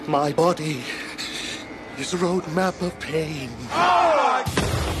My body is a roadmap of pain.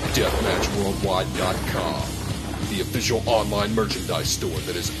 DeathmatchWorldwide.com, the official online merchandise store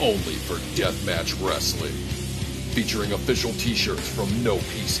that is only for deathmatch wrestling. Featuring official t-shirts from No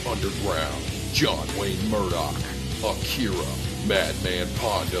Peace Underground, John Wayne Murdoch, Akira, Madman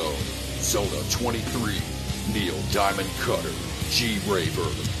Pondo, Zona 23, Neil Diamond Cutter,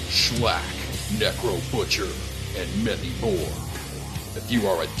 G-Raver, Schlack, Necro Butcher, and many more. If you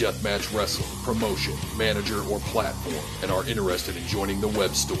are a deathmatch wrestler, promotion, manager, or platform and are interested in joining the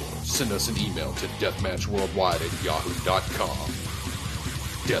web store, send us an email to deathmatchworldwide@yahoo.com.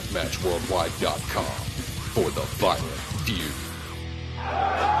 Deathmatchworldwide.com for the violent feud.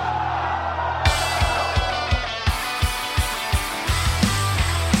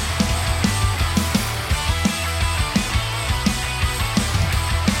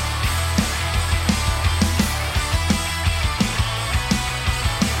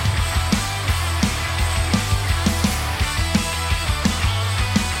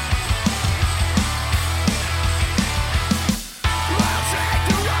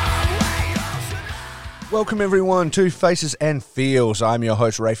 Welcome everyone to Faces and Feels. I'm your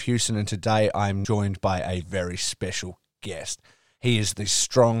host Rafe Houston, and today I'm joined by a very special guest. He is the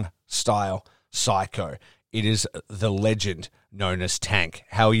strong style psycho. It is the legend known as Tank.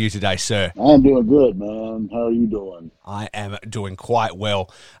 How are you today, sir? I'm doing good, man. How are you doing? I am doing quite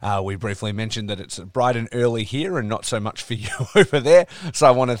well. We briefly mentioned that it's bright and early here and not so much for you over there. So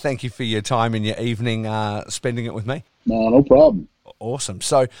I want to thank you for your time in your evening spending it with me. No problem. Awesome.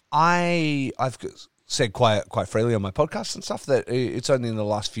 So I've said quite freely on my podcast and stuff that it's only in the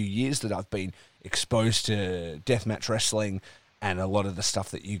last few years that I've been exposed to deathmatch wrestling and a lot of the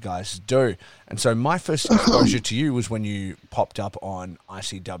stuff that you guys do. And so my first exposure to you was when you popped up on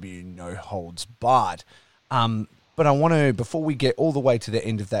ICW No Holds Barred. But I want to, before we get all the way to the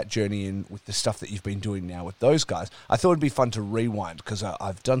end of that journey and with the stuff that you've been doing now with those guys, I thought it'd be fun to rewind because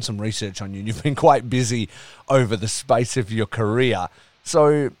I've done some research on you and you've been quite busy over the space of your career.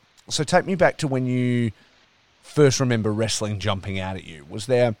 So take me back to when you first remember wrestling jumping out at you. Was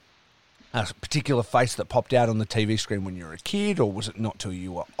there a particular face that popped out on the TV screen when you were a kid, or was it not till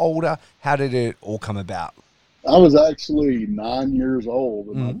you were older? How did it all come about? I was actually 9 years old,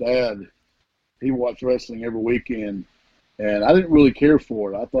 and my dad, he watched wrestling every weekend, and I didn't really care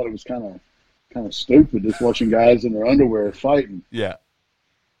for it. I thought it was kind of stupid just watching guys in their underwear fighting. Yeah.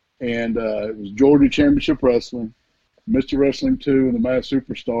 And it was Georgia Championship Wrestling, Mr. Wrestling 2, and the Masked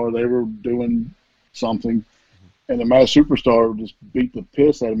Superstar. They were doing something, and the Masked Superstar just beat the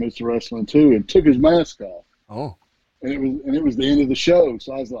piss out of Mr. Wrestling 2 and took his mask off. Oh. And it was the end of the show,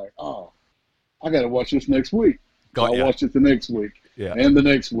 so I was like, oh, I got to watch this next week. I watched it the next week, and the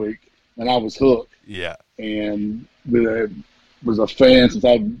next week, and I was hooked. Yeah. And I was a fan since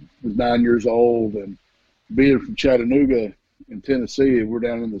I was 9 years old, and being from Chattanooga in Tennessee, we're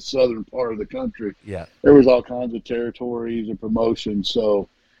down in the southern part of the country. Yeah. There was all kinds of territories and promotions, so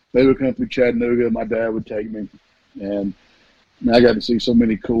they would come through Chattanooga, my dad would take me, and I got to see so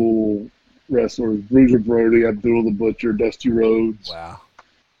many cool wrestlers: Bruiser Brody, Abdul the Butcher, Dusty Rhodes. Wow.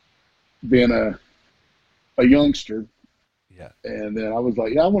 Being a youngster, and then I was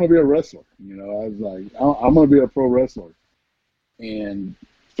like, I want to be a wrestler. I was like, I'm going to be a pro wrestler. And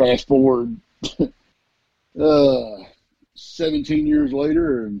fast forward 17 years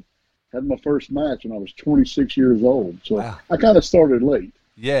later, and had my first match when I was 26 years old. So wow. I kind of started late.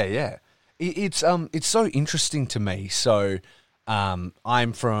 Yeah. It's so interesting to me. So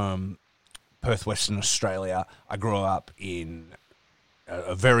I'm from Perth, Western Australia. I grew up in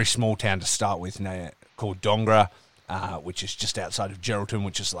a very small town to start with called Dongra, which is just outside of Geraldton,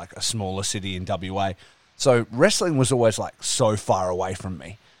 which is like a smaller city in WA. So wrestling was always like so far away from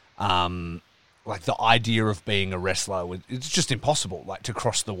me. Like the idea of being a wrestler, it's just impossible, like to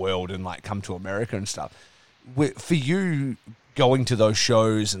cross the world and like come to America and stuff. For you, going to those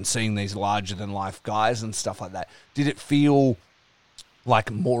shows and seeing these larger than life guys and stuff like that, did it feel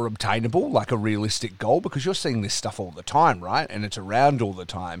like more obtainable, like a realistic goal? Because you're seeing this stuff all the time, right? And it's around all the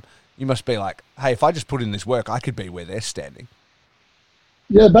time. You must be like, hey, if I just put in this work, I could be where they're standing.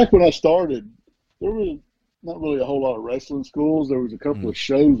 Yeah, back when I started, there was not really a whole lot of wrestling schools. There was a couple of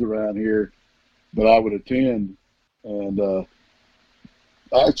shows around here that I would attend. And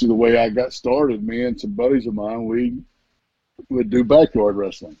actually, the way I got started, me and some buddies of mine, we would do backyard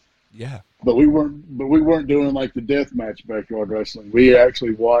wrestling. Yeah. But we weren't doing like the deathmatch backyard wrestling. We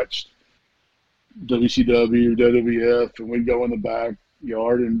actually watched WCW, WWF, and we'd go in the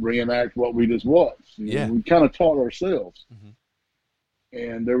backyard and reenact what we just watched. We kind of taught ourselves. Mm-hmm.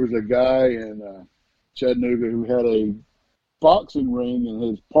 And there was a guy in Chattanooga who had a boxing ring in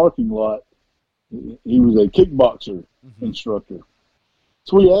his parking lot. He was a kickboxer instructor.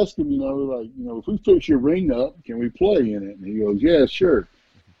 So we asked him, if we fix your ring up, can we play in it? And he goes, yeah, sure.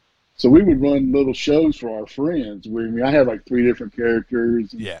 So we would run little shows for our friends. I had like 3 different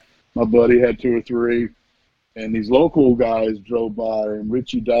characters. Yeah. My buddy had 2 or 3. And these local guys drove by, and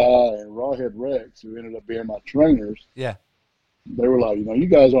Richie Dye and Rawhead Rex, who ended up being my trainers. Yeah. They were like, you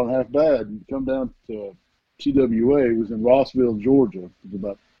guys aren't half bad. You come down to TWA. It was in Rossville, Georgia. It was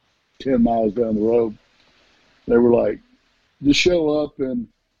about 10 miles down the road. They were like, just show up and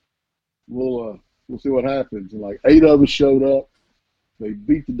we'll see what happens. And like 8 of us showed up. They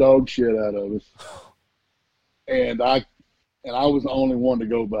beat the dog shit out of us. And I was the only one to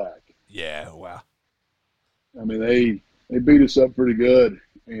go back. Yeah, wow. I mean, they beat us up pretty good,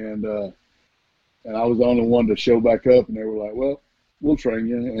 and I was the only one to show back up, and they were like, well, we'll train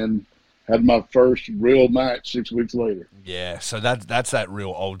you, and had my first real match 6 weeks later. Yeah, so that's that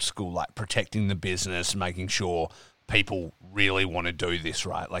real old school, like protecting the business, making sure people really want to do this,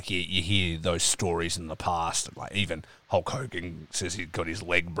 right? Like you hear those stories in the past, like even Hulk Hogan says he got his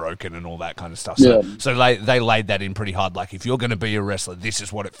leg broken and all that kind of stuff. So they laid that in pretty hard. Like if you're going to be a wrestler, this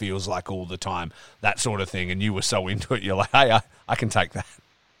is what it feels like all the time, that sort of thing. And you were so into it, you're like, hey, I can take that.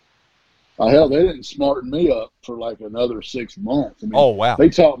 Hell, they didn't smarten me up for like another 6 months. I mean, oh wow, they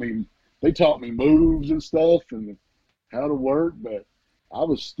taught me moves and stuff and how to work, but I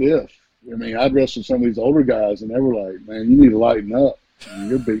was stiff. I mean, I'd wrestle some of these older guys, and they were like, man, you need to lighten up. I mean,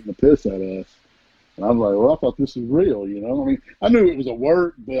 you're beating the piss out of us. And I'm like, well, I thought this was real, I mean, I knew it was a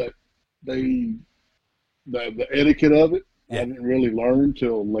work, but the etiquette of it, I didn't really learn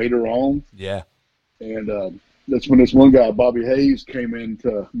till later on. Yeah. And that's when this one guy, Bobby Hayes, came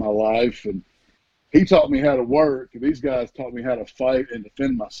into my life, and he taught me how to work, and these guys taught me how to fight and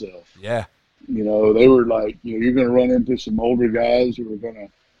defend myself. Yeah. They were like, you're going to run into some older guys who are going to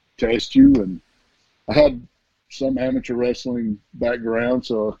test you, and I had some amateur wrestling background,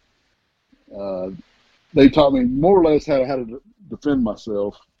 so they taught me more or less how to defend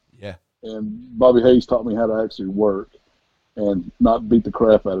myself. Yeah. And Bobby Hayes taught me how to actually work and not beat the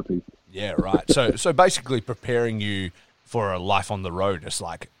crap out of people. Yeah, right. So basically preparing you for a life on the road. It's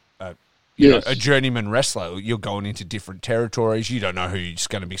like a journeyman wrestler. You're going into different territories. You don't know who's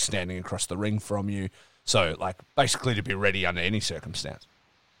going to be standing across the ring from you. So like basically to be ready under any circumstance.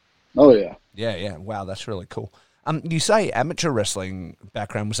 Oh, yeah. Yeah. Wow, that's really cool. You say amateur wrestling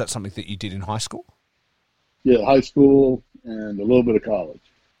background. Was that something that you did in high school? Yeah, high school and a little bit of college.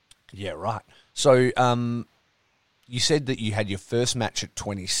 Yeah, right. So you said that you had your first match at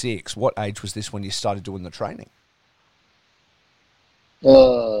 26. What age was this when you started doing the training?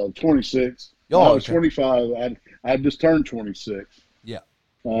 26. Oh, I was okay. 25. I had just turned 26. Yeah.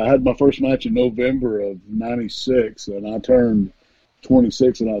 I had my first match in November of 96, and I turned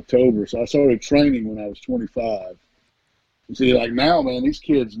 26 in October. So I started training when I was 25. You see, like now, man, these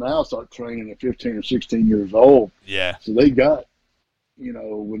kids now start training at 15 or 16 years old. Yeah. So they got,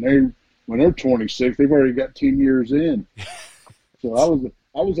 when they're 26, they've already got 10 years in. So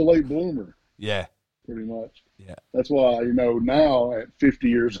I was a late bloomer. Yeah. Pretty much. Yeah. That's why, now at 50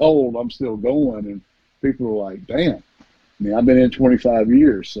 years old, I'm still going, and people are like, damn. I mean, I've been in 25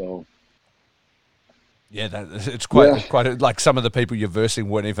 years, so. Yeah, it's quite like some of the people you're versing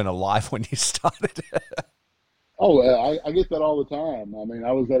weren't even alive when you started. Oh, I get that all the time. I mean,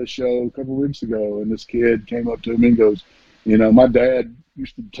 I was at a show a couple of weeks ago, and this kid came up to me and goes, my dad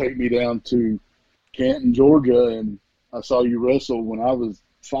used to take me down to Canton, Georgia, and I saw you wrestle when I was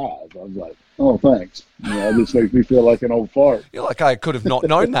 5. I was like, oh, thanks. It just makes me feel like an old fart. You're like, I could have not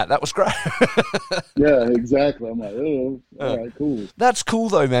known that. That was great. Yeah, exactly. I'm like, oh, all right, cool. That's cool,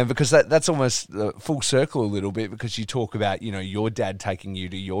 though, man, because that's almost full circle a little bit, because you talk about, your dad taking you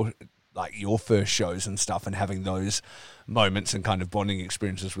to your first shows and stuff and having those moments and kind of bonding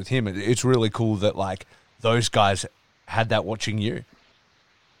experiences with him. It's really cool that, like, those guys had that watching you.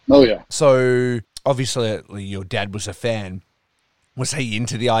 Oh, yeah. So, obviously, your dad was a fan. Was he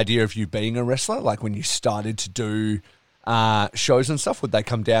into the idea of you being a wrestler? Like, when you started to do shows and stuff, would they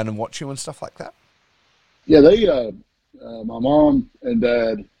come down and watch you and stuff like that? Yeah, they, my mom and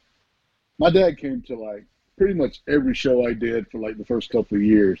dad, my dad came to, like, pretty much every show I did for, like, the first couple of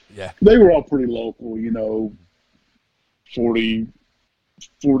years. Yeah. They were all pretty local, 40,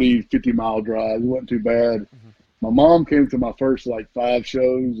 50-mile drives. It wasn't too bad. Mm-hmm. My mom came to my first, 5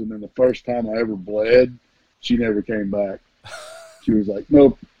 shows, and then the first time I ever bled, she never came back. She was like,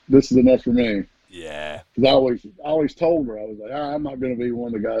 nope, this is enough for me. Yeah. Because I always told her, I was like, I'm not going to be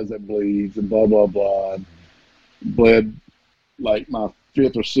one of the guys that bleeds and blah, blah, blah. And bled, my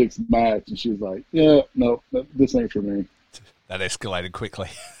 5th or 6th match, and she was like, yeah, no, this ain't for me. That escalated quickly.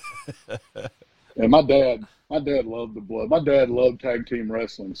 And my dad loved the blood. My dad loved tag team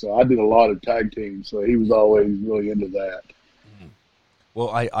wrestling, so I did a lot of tag teams. So he was always really into that. Well,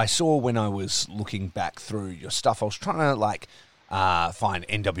 I saw when I was looking back through your stuff, I was trying to find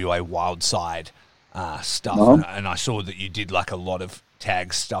NWA Wildside stuff, and I saw that you did like a lot of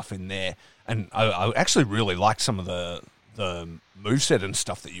tag stuff in there, and I actually really liked some of the moveset and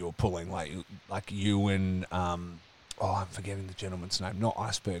stuff that you were pulling, like you and I'm forgetting the gentleman's name, not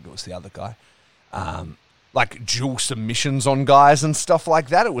Iceberg, it was the other guy, like dual submissions on guys and stuff like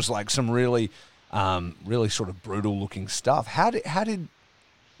that. It was like some really sort of brutal looking stuff. How did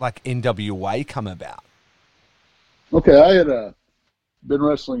like NWA come about? Okay, I had been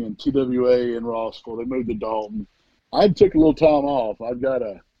wrestling in TWA in Rossville. They moved to Dalton. I took a little time off. I've got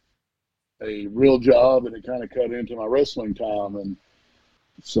a real job, and it kind of cut into my wrestling time. And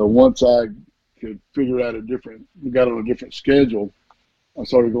so once I could figure out got on a different schedule, I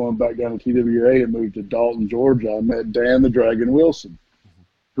started going back down to TWA and moved to Dalton, Georgia. I met Dan the Dragon Wilson,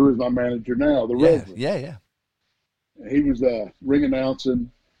 who is my manager now, the Reverend. Yeah. He was ring announcing.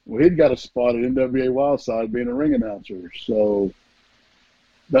 Well, he'd got a spot at NWA Wildside being a ring announcer. So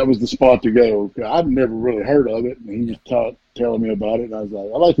that was the spot to go. I'd never really heard of it, and he was telling me about it, and I was like,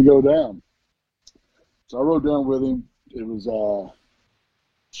 I'd like to go down. So I rode down with him. It was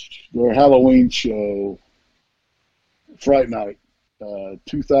their Halloween show, Fright Night,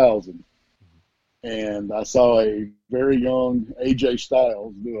 2000. And I saw a very young AJ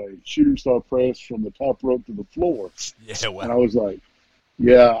Styles do a shooting star press from the top rope to the floor. Yeah, wow. And I was like,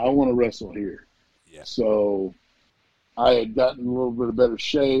 yeah, I want to wrestle here. Yeah. So I had gotten a little bit of better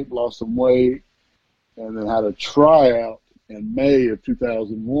shape, lost some weight, and then had a tryout in May of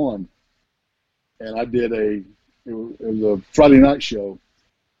 2001. And I did it was a Friday night show.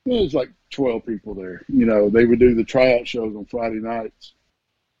 It was like 12 people there. You know, they would do the tryout shows on Friday nights.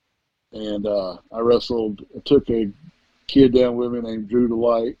 And I took a kid down with me named Drew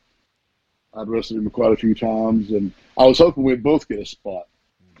DeLight. I'd wrestled him quite a few times, and I was hoping we'd both get a spot.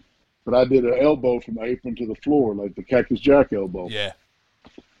 But I did an elbow from the apron to the floor, like the Cactus Jack elbow. Yeah.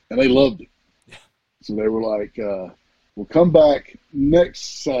 And they loved it. Yeah. So they were like, we'll come back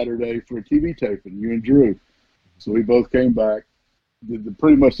next Saturday for a TV taping, you and Drew. So we both came back, did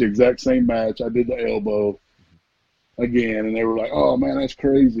pretty much the exact same match. I did the elbow again, and they were like, oh, man, that's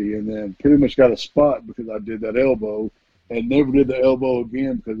crazy. And then pretty much got a spot because I did that elbow and never did the elbow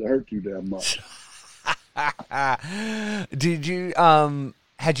again because it hurt too damn much. Did you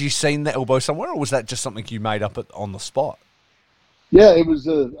had you seen the elbow somewhere, or was that just something you made up on the spot? Yeah, it was.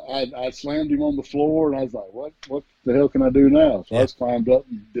 I slammed him on the floor, and I was like, "What the hell can I do now?" So I just climbed up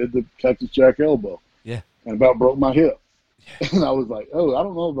and did the Cactus Jack elbow. Yeah, and about broke my hip. Yeah. And I was like, "Oh, I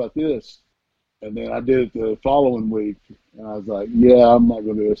don't know about this." And then I did it the following week, and I was like, "Yeah, I'm not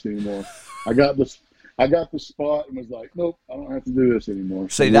going to do this anymore." I got the spot and was like, "Nope, I don't have to do this anymore."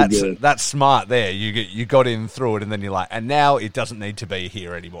 See, that's smart there. You got in through it, and then you're like, and now it doesn't need to be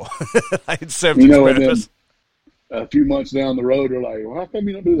here anymore. It served its purpose. A few months down the road, they're like, well, how come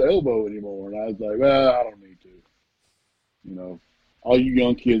you don't do the elbow anymore? And I was like, well, I don't need to. You know, all you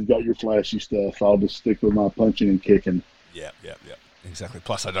young kids got your flashy stuff. I'll just stick with my punching and kicking. Yeah. Exactly.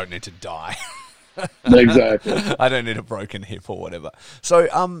 Plus, I don't need to die. Exactly. I don't need a broken hip or whatever. So,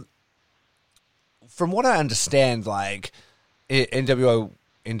 from what I understand, like, NWA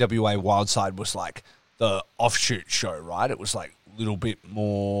Wildside was like the offshoot show, right? It was like a little bit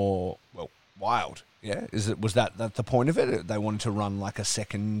more, wild. Yeah, was that the point of it? They wanted to run like a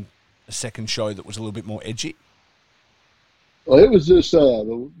second show that was a little bit more edgy. Well, it was just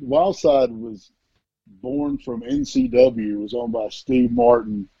the Wildside was born from NCW. It was owned by Steve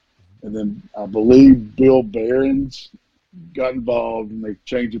Martin, and then I believe Bill Behrens got involved, and they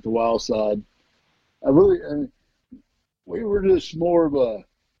changed it to Wildside. We were just more of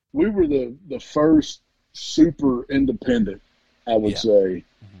we were the first super independent, I would say.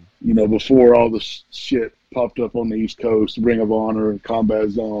 You know, before all this shit popped up on the East Coast, Ring of Honor and Combat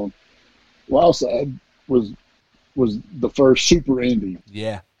Zone, Wildside was the first super indie.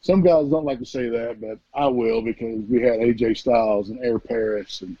 Yeah. Some guys don't like to say that, but I will because we had AJ Styles and Air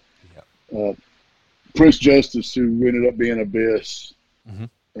Paris and Prince Justice, who ended up being Abyss,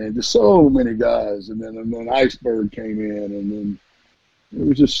 and just so many guys. And then Iceberg came in, and then it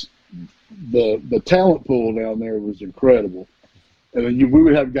was just the talent pool down there was incredible. And then we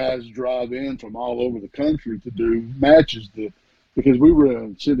would have guys drive in from all over the country to do matches because we were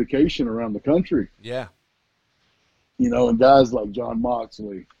in syndication around the country. Yeah. You know, and guys like John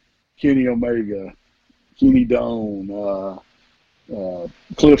Moxley, Kenny Omega, Kenny Doane,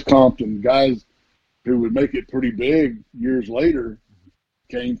 Cliff Compton, guys who would make it pretty big years later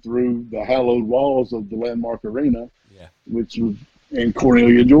came through the hallowed walls of the Landmark Arena, Yeah. which was in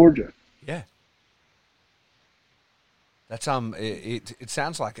Cornelia, Georgia. Yeah. That's it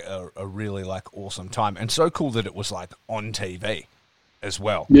sounds like a really like awesome time, and so cool that it was like on TV as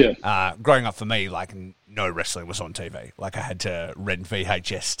well. Yeah. Growing up for me, like no wrestling was on TV. Like I had to rent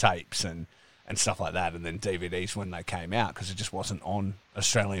VHS tapes and stuff like that, and then DVDs when they came out because it just wasn't on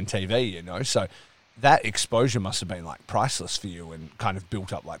Australian TV, you know. So that exposure must have been like priceless for you and kind of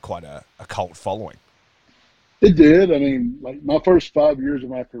built up like quite a cult following. It did. I mean, like my first 5 years of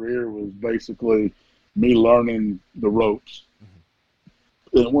my career was basically me learning the ropes.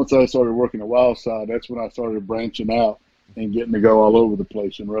 And once I started working at Wildside, that's when I started branching out and getting to go all over the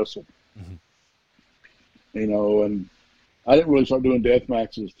place and wrestle. You know, and I didn't really start doing death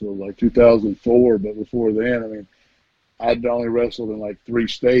matches till like 2004, but before then, I mean, I'd only wrestled in like 3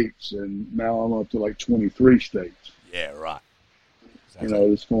 states, and now I'm up to like 23 states. Yeah, right. Exactly. You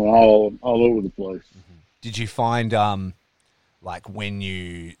know, it's going all over the place. Did you find like when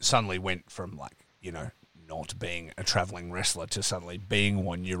you suddenly went from like, you know, not being a traveling wrestler to suddenly being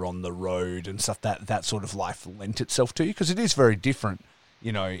one, you're on the road and stuff, that sort of life lent itself to you? Because it is very different,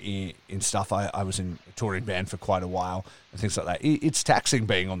 you know, in stuff. I was in a touring band for quite a while and things like that. It's taxing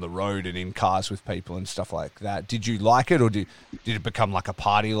being on the road and in cars with people and stuff like that. Did you like it, or did it become like a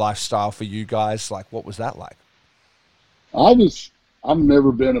party lifestyle for you guys? Like, what was that like? I've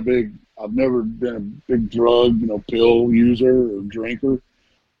never been a big drug, you know, pill user or drinker.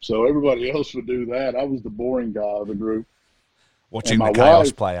 So everybody else would do that. I was the boring guy of the group. Watching the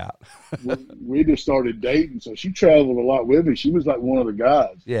chaos play out. we just started dating, so she traveled a lot with me. She was like one of the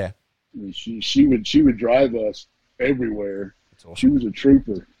guys. Yeah. And she would drive us everywhere. That's awesome. She was a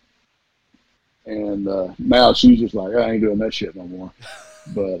trooper. And now she's just like, I ain't doing that shit no more.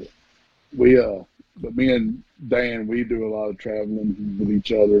 But me and Dan, we do a lot of traveling with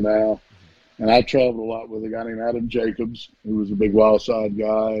each other now. And I traveled a lot with a guy named Adam Jacobs, who was a big Wildside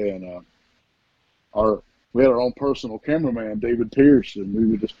guy, and we had our own personal cameraman, David Pierce, and we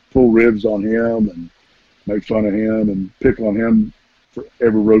would just pull ribs on him and make fun of him and pick on him for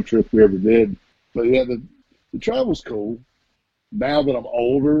every road trip we ever did. But yeah, the travel's cool. Now that I'm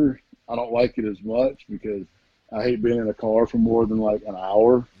older, I don't like it as much because I hate being in a car for more than like an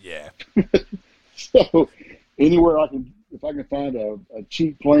hour. Yeah. So anywhere if I can find a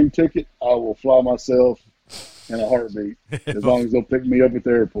cheap plane ticket, I will fly myself in a heartbeat, as long as they'll pick me up at the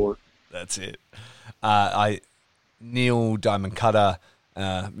airport. That's it. Neil Diamond Cutter,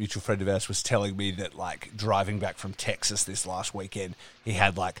 mutual friend of ours, was telling me that like driving back from Texas this last weekend, he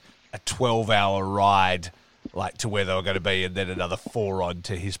had like a 12-hour ride like to where they were going to be, and then another 4 on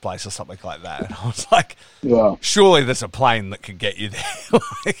to his place or something like that. And I was like, yeah, surely there's a plane that could get you there.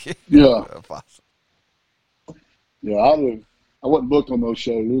 Like, yeah. Yeah, I wasn't booked on those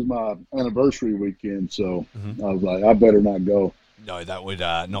shows. It was my anniversary weekend, so I was like, I better not go. No, that would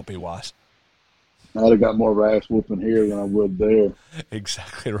not be wise. I'd have got more of an ass whooping here than I would there.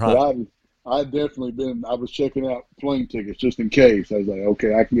 Exactly right. But I was checking out plane tickets just in case. I was like,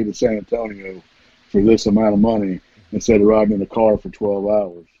 okay, I can get to San Antonio for this amount of money instead of riding in a car for 12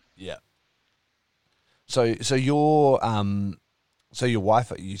 hours. Yeah. So your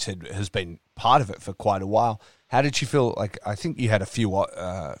wife, you said, has been part of it for quite a while. How did you feel? Like, I think you had a few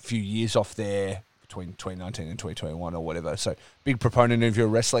years off there between 2019 and 2021 or whatever. So big proponent of your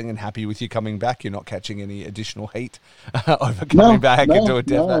wrestling and happy with you coming back. You're not catching any additional heat over coming back into a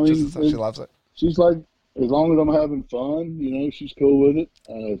death match. She loves it. She's like, as long as I'm having fun, you know, she's cool with it.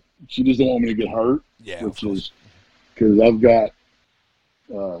 She just don't want me to get hurt. Yeah, which is because I've got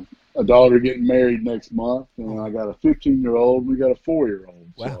a daughter getting married next month, and I got a 15-year-old, and we got a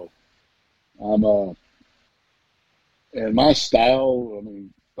 4-year-old. Wow. So and my style, I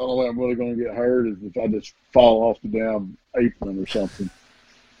mean, the only way I'm really going to get hurt is if I just fall off the damn apron or something.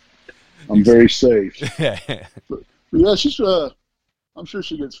 I'm very safe. But yeah, she's. I'm sure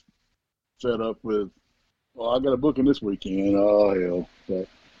she gets fed up with, well, I got a booking this weekend. Oh, hell. But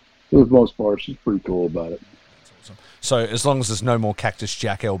for the most part, she's pretty cool about it. That's awesome. So as long as there's no more Cactus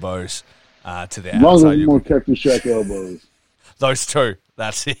Jack elbows to the outside. As long as there's more Cactus Jack elbows. Those two.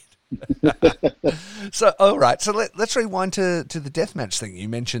 That's it. So, all right. So let's rewind to the deathmatch thing. You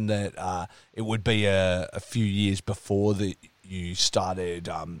mentioned that it would be a few years before you started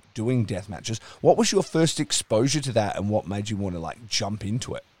doing death matches. What was your first exposure to that, and what made you want to like jump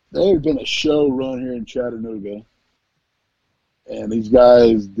into it? There had been a show run here in Chattanooga, and these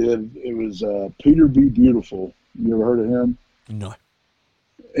guys did. It was Peter B. Beautiful. You ever heard of him? No.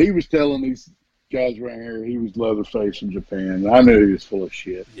 He was telling these guys around here he was Leatherface in Japan. I knew he was full of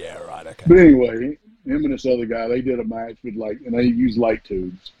shit. Yeah, right. Okay. But anyway, him and this other guy, they did a match with and they used light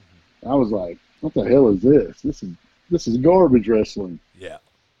tubes. And I was like, what the hell is this? This is garbage wrestling. Yeah.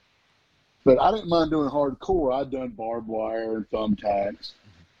 But I didn't mind doing hardcore. I'd done barbed wire and thumbtacks.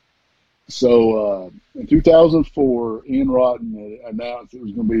 So in 2004, Ian Rotten announced it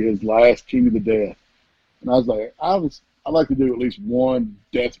was going to be his last King of the Death. And I was like, I'd like to do at least one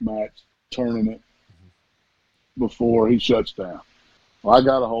death match tournament before he shuts down. Well, I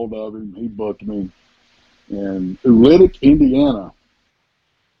got a hold of him. He booked me in Ulitic, Indiana.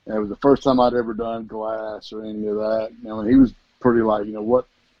 And it was the first time I'd ever done glass or any of that. And he was pretty like, what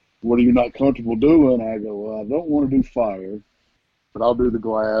are you not comfortable doing? I go, well, I don't want to do fire, but I'll do the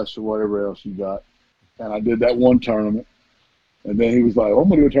glass or whatever else you got. And I did that one tournament. And then he was like, I'm going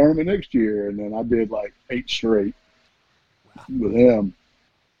to do a tournament next year. And then I did 8 straight with him.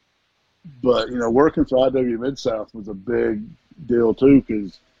 But, working for IW Mid-South was a big deal, too,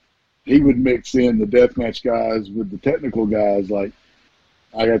 because he would mix in the deathmatch guys with the technical guys. Like,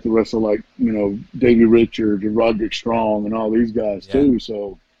 I got to wrestle, Davey Richards and Roderick Strong and all these guys, too.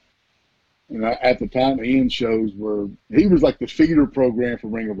 So, at the time, Ian's shows he was like the feeder program for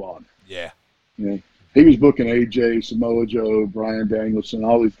Ring of Honor. Yeah. He was booking AJ, Samoa Joe, Bryan Danielson,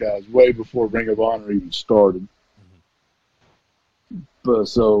 all these guys way before Ring of Honor even started. But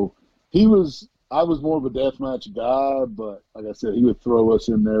so I was more of a deathmatch guy, but like I said, he would throw us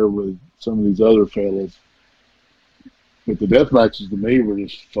in there with some of these other fellas. But the death matches to me were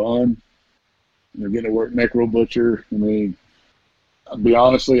just fun. Getting to work Necro Butcher. I'll be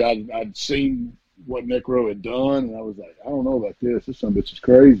honestly, I'd seen what Necro had done, and I was like, I don't know about this. This son of a bitch is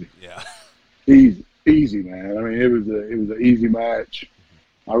crazy. Yeah. Easy, man. It was an easy match.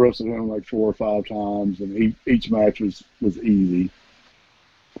 I wrestled him 4 or 5 times, and each match was easy.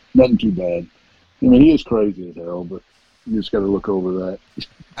 Nothing too bad. He is crazy as hell, but you just got to look over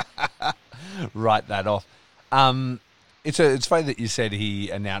that. Write that off. It's funny that you said he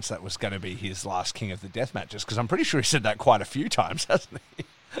announced that was going to be his last King of the Death matches, because I'm pretty sure he said that quite a few times, hasn't he?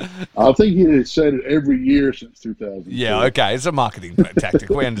 I think he had said it every year since 2000. Yeah, okay. It's a marketing tactic.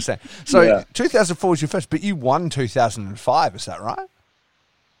 We understand. So 2004 was your first, but you won 2005. Is that right?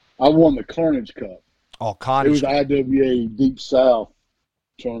 I won the Carnage Cup. Oh, Carnage. It was IWA Deep South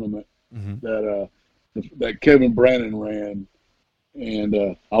tournament that Kevin Brannon ran,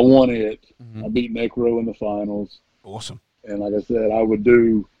 and I won it. I beat Necro in the finals. Awesome. And like I said,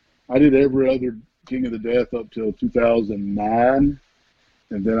 I did every other King of the Death up till 2009.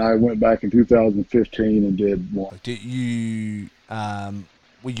 And then I went back in 2015 and did one. Did you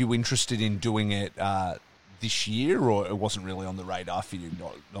were you interested in doing it this year, or it wasn't really on the radar for you?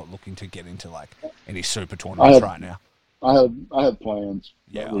 Not looking to get into any super tournaments right now. I had plans.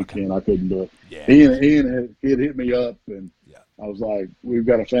 Yeah, that weekend I couldn't do it. Yeah, Ian had hit me up, and I was like, "We've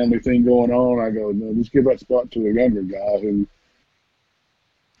got a family thing going on." I go, "No, just give that spot to a younger guy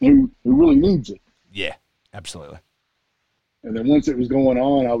who really needs it." Yeah, absolutely. And then once it was going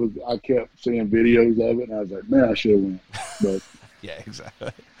on, I kept seeing videos of it, and I was like, man, I should have went. But yeah,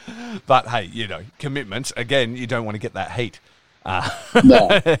 exactly. But hey, commitments. Again, you don't want to get that heat.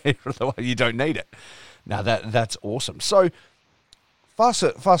 No. You don't need it. Now that's awesome. So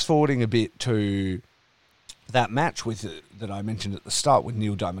fast forwarding a bit to that match that I mentioned at the start with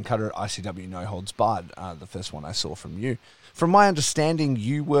Neil Diamond Cutter at ICW No Holds Barred, the first one I saw from you. From my understanding,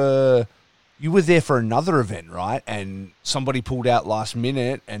 you were there for another event, right? And somebody pulled out last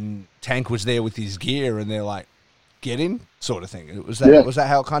minute, and Tank was there with his gear, and they're like, "Get in," sort of thing. Was that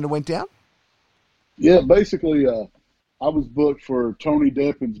how it kind of went down? Yeah, basically, I was booked for Tony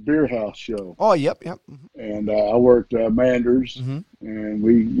Deppin's Beer House show. Oh, yep. And I worked Manders, and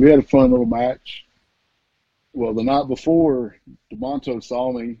we had a fun little match. Well, the night before, DeMonto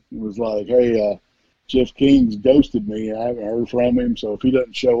saw me and was like, "Hey, Jeff King's ghosted me. I haven't heard from him, so if he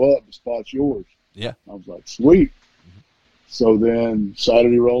doesn't show up, the spot's yours." Yeah. I was like, sweet. So then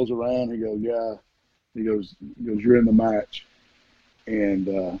Saturday rolls around. He goes, yeah. He goes, you're in the match. And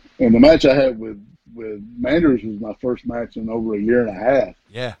the match I had with Manders was my first match in over a year and a half.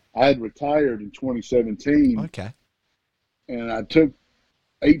 Yeah. I had retired in 2017. Okay. And I took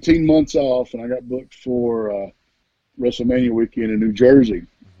 18 months off, and I got booked for WrestleMania weekend in New Jersey.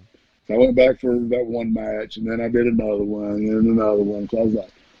 I went back for that one match, and then I did another one, and then another one. So I was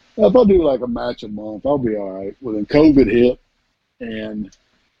like, well, if I do a match a month, I'll be all right. Well, then COVID hit and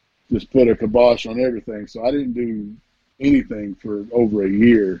just put a kibosh on everything. So I didn't do anything for over a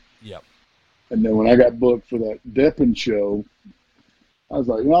year. Yep. And then when I got booked for that Deppin show, I was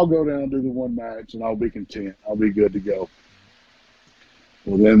like, I'll go down and do the one match, and I'll be content. I'll be good to go.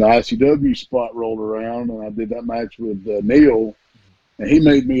 Well, then the ICW spot rolled around, and I did that match with Neil. And he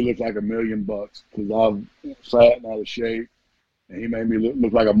made me look like $1,000,000 because I'm fat and out of shape, and he made me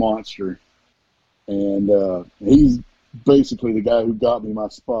look like a monster. And he's basically the guy who got me my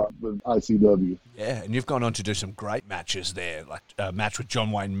spot with ICW. Yeah, and you've gone on to do some great matches there, like a match with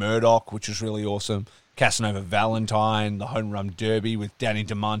John Wayne Murdoch, which was really awesome. Casanova Valentine, the Home Run Derby with Danny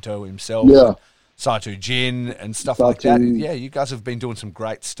DeMonto himself, Yeah. Saito Jin, and stuff like that. Yeah, you guys have been doing some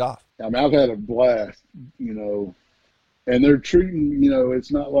great stuff. I mean, I've had a blast, and they're treating,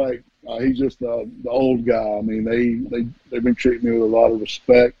 it's not like he's just the old guy. I mean, they've been treating me with a lot of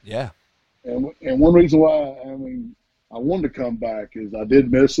respect. Yeah. And one reason why, I wanted to come back is I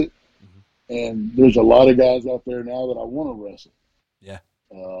did miss it. Mm-hmm. And there's a lot of guys out there now that I want to wrestle. Yeah.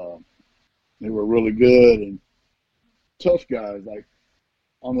 They were really good and tough guys. Like,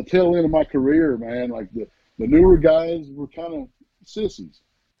 on the tail end of my career, man, like the newer guys were kind of sissies.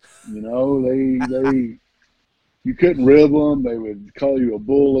 They you couldn't rib them. They would call you a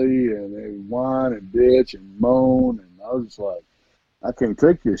bully, and they would whine and bitch and moan. And I was just like, I can't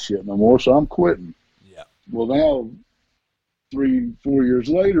take this shit no more, so I'm quitting. Yeah. Well, now, 3-4 years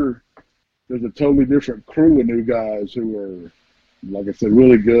later, there's a totally different crew of new guys who are, like I said,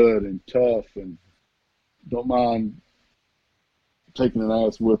 really good and tough and don't mind taking an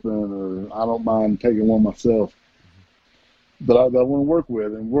ass whipping, or I don't mind taking one myself. But I want to work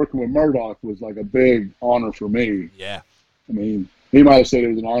with, and working with Murdoch was like a big honor for me. Yeah. I mean, he might have said it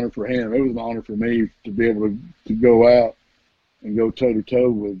was an honor for him. It was an honor for me to be able to go out and go toe-to-toe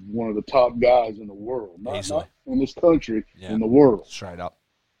with one of the top guys in the world. Not in this country, in the world. Straight up.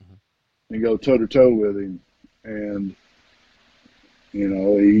 Mm-hmm. And go toe-to-toe with him. And,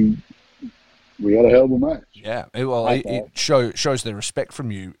 we had a hell of a match. Yeah. It shows their respect for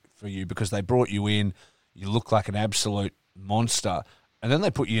you because they brought you in. You look like an absolute monster. And then they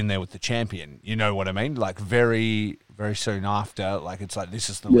put you in there with the champion. You know what I mean? Like, very, very soon after, like, it's like, this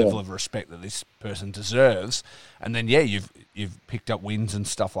is the level of respect that this person deserves. And then, you've picked up wins and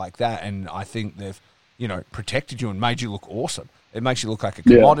stuff like that. And I think they've, protected you and made you look awesome. It makes you look like a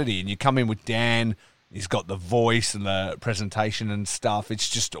commodity. And you come in with Dan. He's got the voice and the presentation and stuff. It's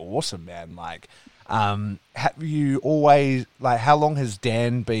just awesome, man. Like, have you always, like, how long has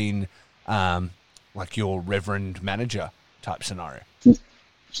Dan been, like, your reverend manager type scenario?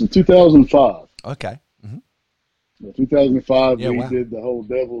 Since 2005. Okay. Mm-hmm. In 2005, we did the whole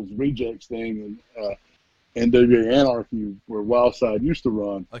Devil's Rejects thing in NWA Anarchy, where Wildside used to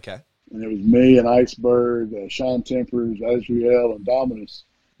run. Okay. And it was me and Iceberg, Sean Tempers, Azrael, and Dominus.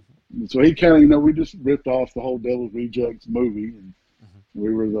 And so he kind of, we just ripped off the whole Devil's Rejects movie, and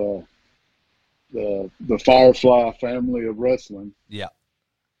we were the Firefly family of wrestling. Yeah.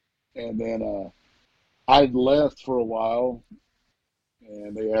 And then I'd left for a while,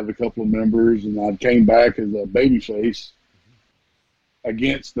 and they had a couple of members, and I came back as a babyface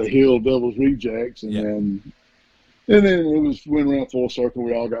against the heel Devil's Rejects, and then it went around full circle.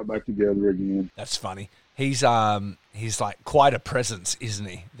 We all got back together again. That's funny. He's like quite a presence, isn't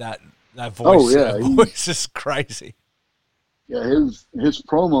he? That voice. Oh yeah, voice is crazy. Yeah, his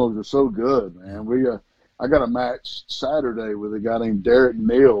promos are so good, man. I got a match Saturday with a guy named Derek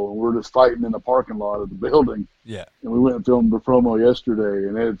Neal, and we're just fighting in the parking lot of the building. Yeah. And we went and filmed the promo yesterday,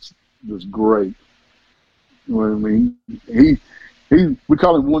 and it's just great. I mean, we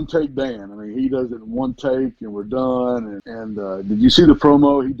call him One Take Dan. I mean, he does it in one take, and we're done. And did you see the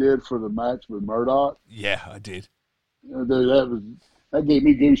promo he did for the match with Murdoch? Yeah, I did. That gave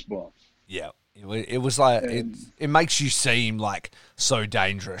me goosebumps. Yeah. It was like it makes you seem like so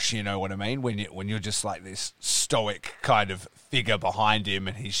dangerous, you know what I mean? When you're just like this stoic kind of figure behind him,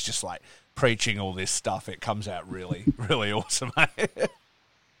 and he's just like preaching all this stuff. It comes out really, really awesome.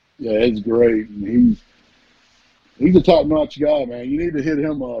 Yeah, it's great. And he's a top-notch guy, man. You need to hit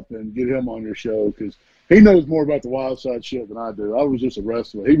him up and get him on your show, because he knows more about the wild side shit than I do. I was just a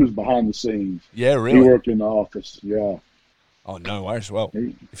wrestler. He was behind the scenes. Yeah, really. He worked in the office. Yeah. Oh, no worries. Well,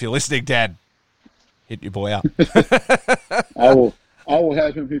 if you're listening, Dad, hit your boy up. I will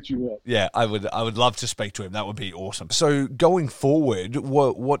have him hit you up. Yeah, I would love to speak to him. That would be awesome. So going forward,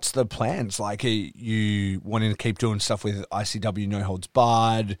 what's the plans? Like, are you wanting to keep doing stuff with ICW No Holds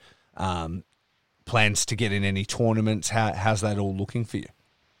Barred? Plans to get in any tournaments? How's that all looking for you?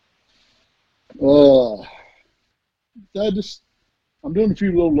 I'm doing a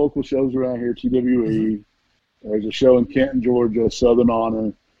few little local shows around here, TWE. There's a show in Canton, Georgia, Southern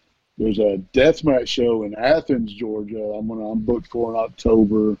Honor. There's a deathmatch show in Athens, Georgia. I'm booked for in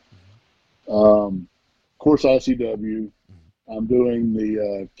October. Of course, ICW. I'm doing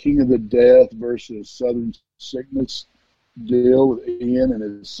the King of the Death versus Southern Sickness deal with Ian and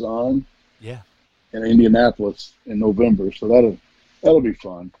his son. Yeah. In Indianapolis in November. So that'll be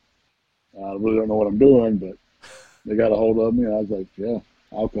fun. I really don't know what I'm doing, but they got a hold of me, and I was like, yeah,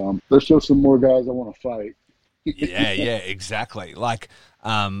 I'll come. There's still some more guys I want to fight. Yeah, exactly. Like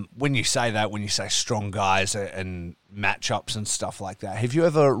when you say that, when you say strong guys and matchups and stuff like that, have you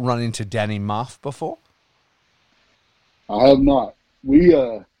ever run into Danny Muff before? I have not. We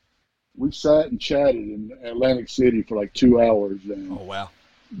sat and chatted in Atlantic City for like 2 hours, and Oh, wow.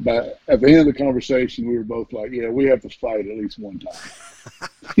 but at the end of the conversation, we were both like, yeah, we have to fight at least one time.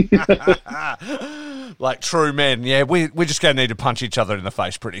 Like true men. Yeah, we're just going to need to punch each other in the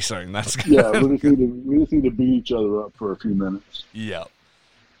face pretty soon. That's Yeah, we just need to beat each other up for a few minutes. Yeah.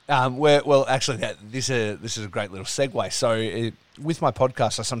 Well, actually, this is a great little segue. So, with my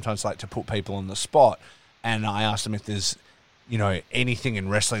podcast, I sometimes like to put people on the spot, and I ask them if there's, anything in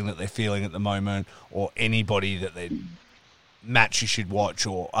wrestling that they're feeling at the moment, or anybody that they match you should watch,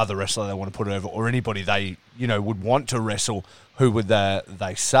 or other wrestler they want to put over, or anybody they would want to wrestle. Who would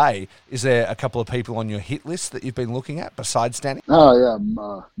they say? Is there a couple of people on your hit list that you've been looking at besides Danny? Oh yeah,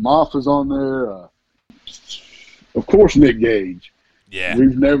 Moff is on there. Of course, Nick Gage. Yeah,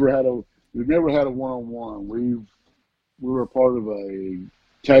 we've never had a one-on-one. We were a part of a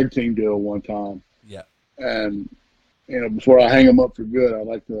tag team deal one time. Yeah, and before I hang him up for good, I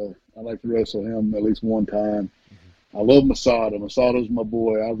like to wrestle him at least one time. Mm-hmm. I love Masada. Masada's my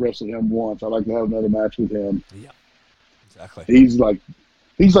boy. I've wrestled him once. I'd like to have another match with him. Yeah, exactly. He's like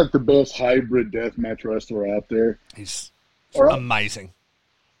the best hybrid deathmatch wrestler out there. He's amazing.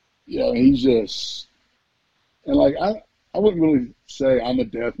 Yeah, he's just, and like I wouldn't really say I'm a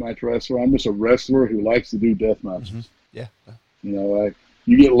deathmatch wrestler. I'm just a wrestler who likes to do death matches. Mm-hmm. Yeah. Like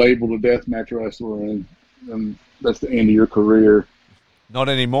you get labeled a deathmatch wrestler, and that's the end of your career. Not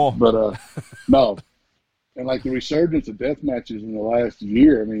anymore. But no. And like the resurgence of death matches in the last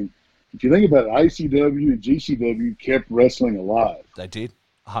year, I mean, if you think about it, ICW and GCW kept wrestling alive. They did,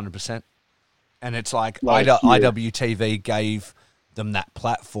 100%. And it's like Last year. IWTV gave them that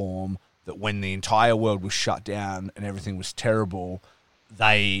platform that when the entire world was shut down and everything was terrible,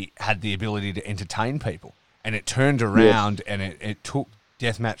 they had the ability to entertain people. And it turned around and it took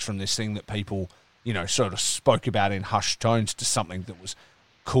deathmatch from this thing that people, sort of spoke about in hushed tones to something that was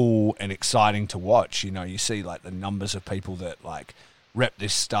cool and exciting to watch. You see like the numbers of people that like rep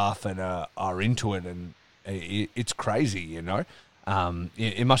this stuff and are into it, and it's crazy.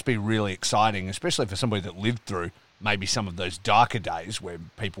 It must be really exciting, especially for somebody that lived through maybe some of those darker days where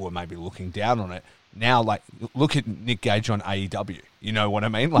people were maybe looking down on it. Now, like, look at Nick Gage on AEW. You know what I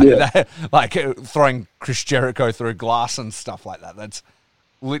mean? Like that, like throwing Chris Jericho through glass and stuff like that. That's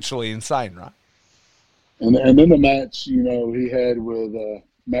literally insane, right? And then the match, he had with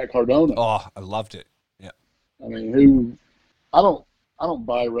Matt Cardona. Oh, I loved it. Yeah. I mean, I don't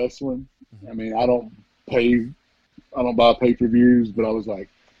buy wrestling. I mean, I don't buy pay-per-views, but I was like,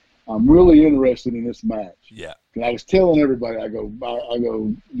 I'm really interested in this match. Yeah. And I was telling everybody, I go,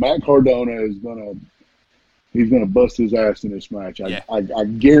 Matt Cardona he's gonna bust his ass in this match. I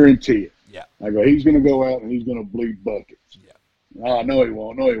guarantee it. Yeah. I go, he's gonna go out and he's gonna bleed buckets. Yeah. Oh, no, he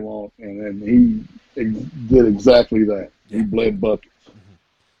won't. No, he won't. And then he did exactly that. Yeah. He bled buckets.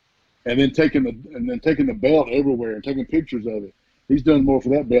 And then taking the belt everywhere and taking pictures of it. He's done more for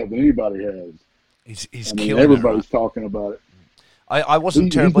that belt than anybody has. He's I mean, killing everybody's it. Right? talking about it. I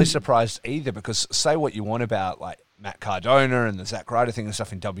wasn't terribly surprised either, because say what you want about like Matt Cardona and the Zack Ryder thing and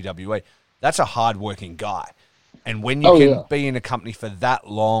stuff in WWE, that's a hard-working guy. And when you can be in a company for that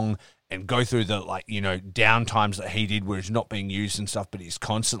long and go through the down times that he did where he's not being used and stuff, but he's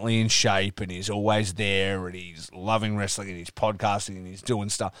constantly in shape and he's always there and he's loving wrestling and he's podcasting and he's doing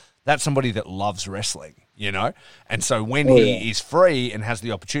stuff, that's somebody that loves wrestling, And so when he is free and has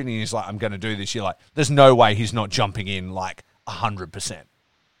the opportunity, he's like, I'm going to do this, you're like, there's no way he's not jumping in like 100%.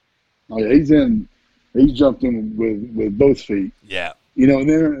 Oh yeah, he's jumped in with both feet. Yeah. And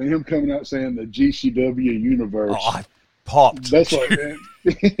then him coming out saying the GCW universe. Oh, I popped. That's like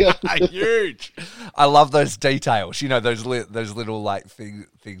huge. I love those details. Those little like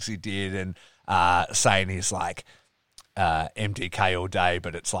things he did, and saying he's like MDK all day,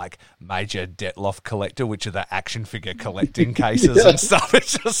 but it's like Major Detloff Collector, which are the action figure collecting cases and stuff.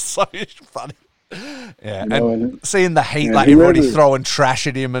 It's just so funny. Yeah, and seeing the heat, like everybody throwing trash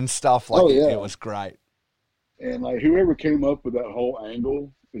at him and stuff, like it was great. And like whoever came up with that whole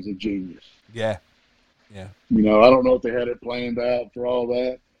angle is a genius. Yeah. I don't know if they had it planned out for all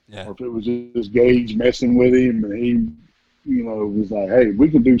that, or if it was just Gage messing with him, and he, was like, "Hey, we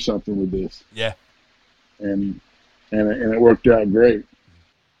can do something with this." Yeah. And it worked out great.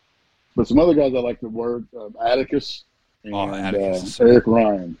 But some other guys I like to work, Atticus and Eric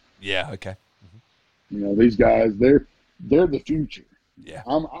Ryan. Yeah. Okay. These guys, they're the future. Yeah.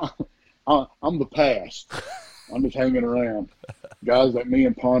 I'm the past. I'm just hanging around. Guys like me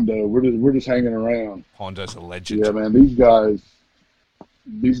and Pondo, we're just hanging around. Pondo's a legend. Yeah, man, these guys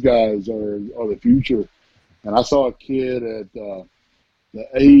are the future. And I saw a kid at the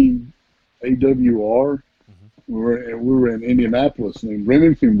AWR. We were in Indianapolis named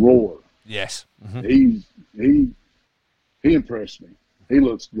Remington Roar. Yes. Mm-hmm. He impressed me. He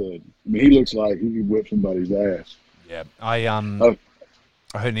looks good. I mean, he looks like he could whip somebody's ass. Yeah. I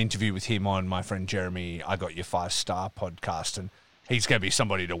heard an interview with him on my friend Jeremy, I Got Your 5-Star podcast, and he's going to be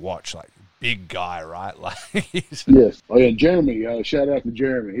somebody to watch, like, big guy, right? Like, yes. Oh, yeah, Jeremy. Shout out to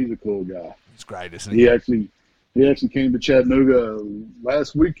Jeremy. He's a cool guy. He's great, isn't he? He actually came to Chattanooga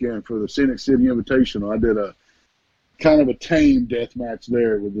last weekend for the Scenic City Invitational. I did a kind of a tame death match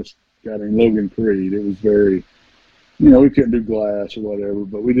there with this guy named Logan Creed. It was very, we couldn't do glass or whatever,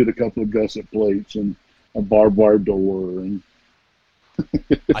 but we did a couple of gusset plates and a barbed wire door. And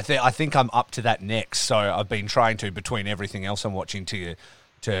I think I'm up to that next. So I've been trying to, between everything else I'm watching, to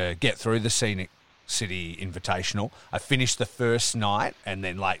get through the Scenic City Invitational. I finished the first night, and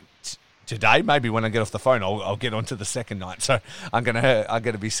then today, maybe when I get off the phone, I'll get onto the second night. So I'm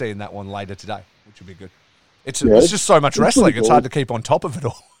gonna be seeing that one later today, which will be good. It's just so much wrestling. It's hard to keep on top of it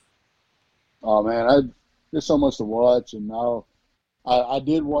all. Oh man, there's so much to watch, and now I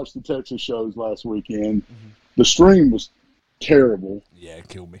did watch the Texas shows last weekend. Mm-hmm. The stream was terrible. Yeah, it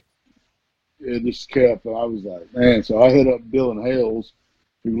killed me. It just kept. I was like, man. So I hit up Dylan Hales,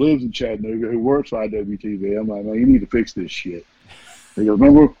 who lives in Chattanooga, who works for IWTV. I'm like, man, you need to fix this shit. He goes,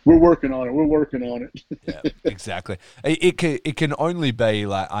 man, we're working on it. We're working on it. Yeah, exactly. It can only be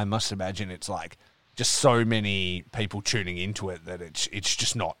like, I must imagine it's like just so many people tuning into it that it's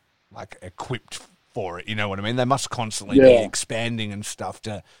just not like equipped for it. You know what I mean? They must constantly be expanding and stuff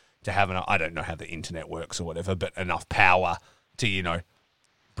to have I don't know how the internet works or whatever, but enough power to,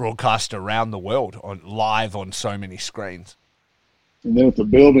 broadcast around the world live on so many screens. And then if the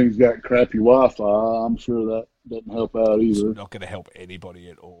building's got crappy Wi-Fi, I'm sure that doesn't help out either. It's not going to help anybody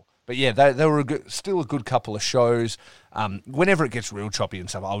at all. But yeah, they were still a good couple of shows. Whenever it gets real choppy and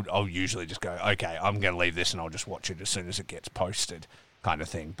stuff, I'll usually just go, okay, I'm going to leave this and I'll just watch it as soon as it gets posted, kind of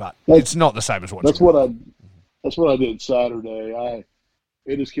thing. But it's not the same as watching. That's what I did Saturday.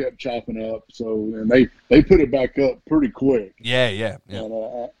 It just kept chopping up. So and they put it back up pretty quick. Yeah.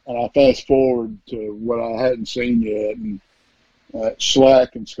 And I fast forward to what I hadn't seen yet, and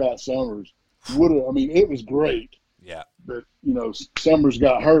Schlack and Scott Summers it was great. Yeah. But, Summers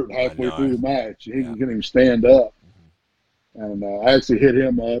got hurt halfway through the match. He couldn't even stand up. Mm-hmm. And I actually hit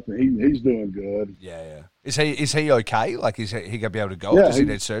him up, and he's doing good. Yeah. Is he okay? Like, is he going to be able to go? Yeah, Does he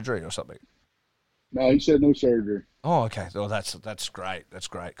need surgery or something? No, he said no surgery. Oh, okay. Well, that's great. That's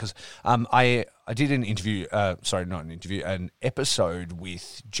great. Because I did an interview, an episode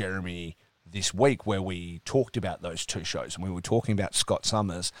with Jeremy this week where we talked about those two shows, and we were talking about Scott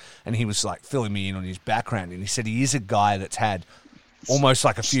Summers, and he was like filling me in on his background, and he said he is a guy that's had almost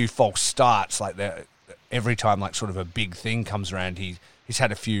like a few false starts, like every time like sort of a big thing comes around, he's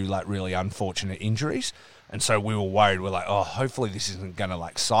had a few like really unfortunate injuries, and so we were worried. We're like, oh, hopefully this isn't going to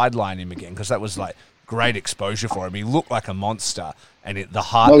like sideline him again, because that was like great exposure for him. He looked like a monster, and the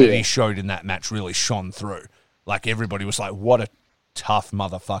heart that he showed in that match really shone through. Like everybody was like, what a tough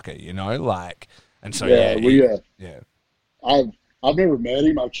motherfucker, and so I've never met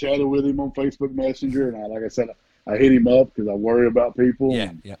him. I've chatted with him on Facebook Messenger, and like I said, I hit him up because I worry about people.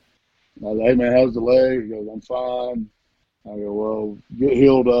 Yeah. I was like, hey man, how's the leg? He goes, I'm fine. I go, well, get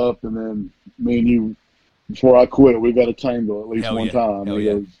healed up, and then me and you, before I quit, we got to tangle at least one time. He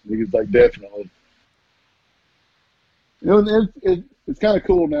goes like, definitely. It's kind of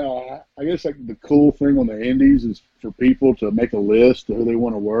cool now. I guess like the cool thing on the indies is for people to make a list of who they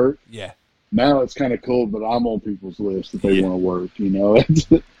want to work. Yeah. Now it's kind of cool, but I'm on people's list that they want to work,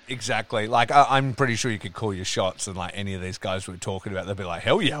 Exactly. Like, I'm pretty sure you could call your shots, and like any of these guys we were talking about, they'll be like,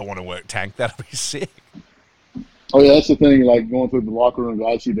 hell yeah, I want to work Tank. That'll be sick. Oh yeah, that's the thing. Like going through the locker room of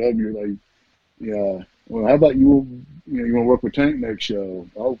ICW, like, yeah. Well, how about you want to work with Tank next show?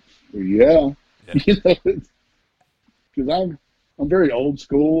 Oh, yeah. Because I'm very old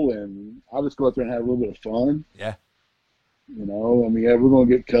school, and I'll just go out there and have a little bit of fun. Yeah. We're going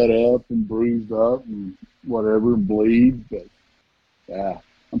to get cut up and bruised up and whatever and bleed, but yeah,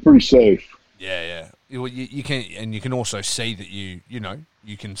 I'm pretty safe. Yeah. Well, you can also see that you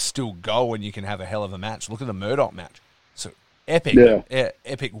can still go and you can have a hell of a match. Look at the Murdoch match. So epic,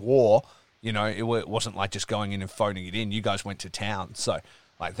 epic war. It wasn't like just going in and phoning it in. You guys went to town. So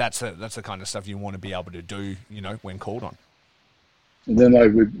like that's the kind of stuff you want to be able to do, when called on. And then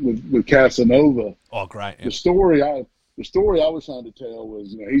like with Casanova. Oh, great. Yeah. The the story I was trying to tell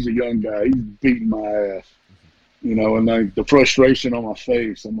was, he's a young guy. He's beating my ass, and like the frustration on my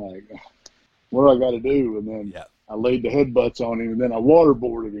face. I'm like, what do I got to do? And then I laid the headbutts on him, and then I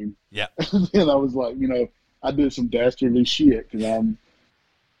waterboarded him. Yeah. And then I was like, I did some dastardly shit because I'm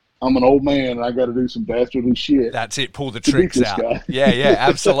an old man and I got to do some dastardly shit. That's it. Pull the tricks out. Guy. Yeah,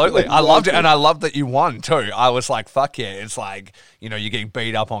 absolutely. I loved it, and I loved that you won too. I was like, fuck yeah. It's like, you're getting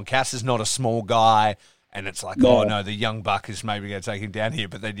beat up on. Cass is not a small guy, and it's like, oh no, the young buck is maybe going to take him down here.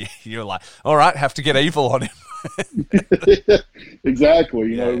 But then you're like, all right, have to get evil on him.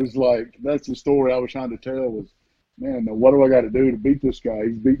 Exactly. It was like, that's the story I was trying to tell was, man, what do I got to do to beat this guy?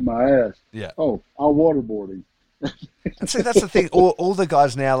 He's beating my ass. Yeah. Oh, I'll waterboard him. And see, that's the thing. All the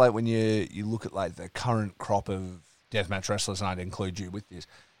guys now, like when you look at like the current crop of deathmatch wrestlers, and I'd include you with this,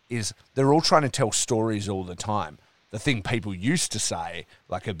 is they're all trying to tell stories all the time. The thing people used to say,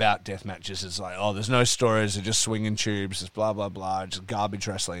 like about death matches, is like, oh, there's no stories, they're just swinging tubes, it's blah blah blah, just garbage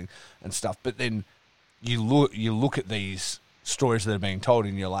wrestling and stuff. But then you look at these stories that are being told,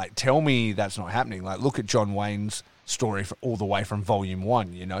 and you're like, tell me that's not happening. Like, look at John Wayne's story all the way from Volume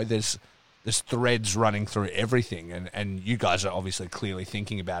 1. There's threads running through everything, and you guys are obviously clearly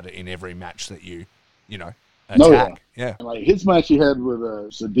thinking about it in every match that you attack. No, yeah. Like his match he had with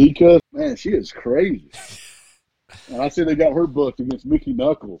Sadiqa, man, she is crazy. And I see they got her booked against Mickey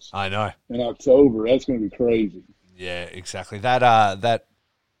Knuckles. I know. In October. That's going to be crazy. Yeah, exactly. That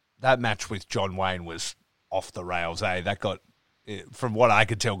match with John Wayne was off the rails. That got, from what I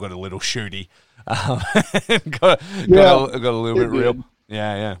could tell, got a little shooty. Got a little bit real. Did.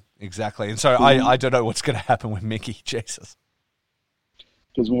 Yeah, exactly. And so I don't know what's going to happen with Mickey. Jesus.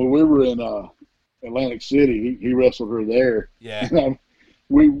 Because when we were in Atlantic City, he wrestled her there. Yeah. And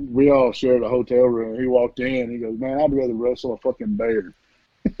we all shared a hotel room. He walked in. He goes, man, I'd rather wrestle a fucking bear.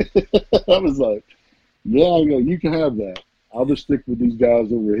 I was like, yeah, I go, you can have that. I'll just stick with these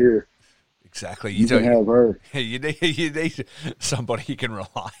guys over here. Exactly. You can have her. You need somebody you can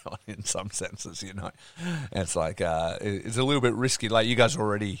rely on in some senses, It's like, it's a little bit risky. Like, you guys are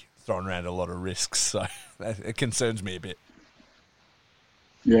already throwing around a lot of risks, so it concerns me a bit.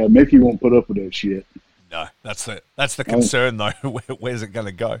 Yeah, Mickey won't put up with that shit. No, that's the concern, though. Where's it going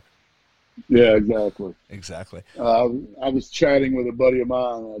to go? Yeah, exactly. Exactly. I was chatting with a buddy of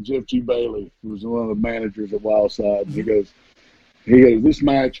mine, Jeff G. Bailey, who was one of the managers at Wildside, and he goes, this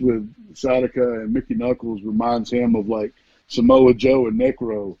match with Sadaka and Mickey Knuckles reminds him of like Samoa Joe and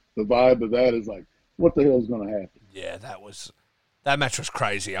Necro. The vibe of that is like, what the hell is going to happen? Yeah, that match was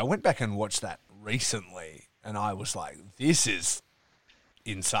crazy. I went back and watched that recently, and I was like, this is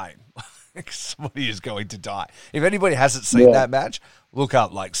insane. Somebody is going to die. If anybody hasn't seen that match, look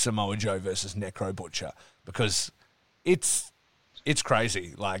up like Samoa Joe versus Necro Butcher, because it's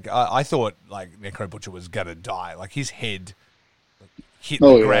crazy. Like I thought like Necro Butcher was gonna die. Like his head hit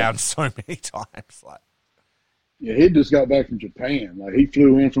the ground so many times. Like, yeah, he just got back from Japan. Like he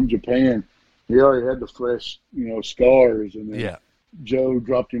flew in from Japan. He already had the fresh, scars, and then Joe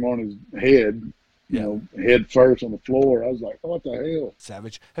dropped him on his head. Head first on the floor. I was like, what the hell?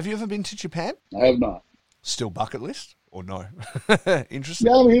 Savage. Have you ever been to Japan? I have not. Still bucket list or no? Interesting.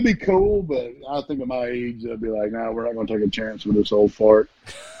 Yeah, I mean, it'd be cool, but I think at my age, I'd be like, nah, we're not going to take a chance with this old fart.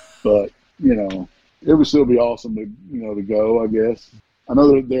 But, it would still be awesome to, to go, I guess. I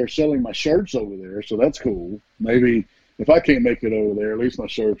know that they're selling my shirts over there, so that's cool. Maybe if I can't make it over there, at least my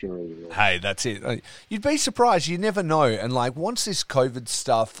shirts are over there. Hey, that's it. You'd be surprised. You never know. And, like, once this COVID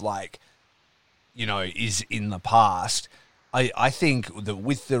stuff, like, is in the past, I think that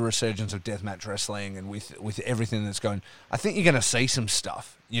with the resurgence of deathmatch wrestling and with everything that's going, I think you're going to see some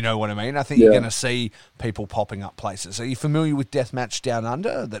stuff. You know what I mean? I think you're going to see people popping up places. Are you familiar with Deathmatch Down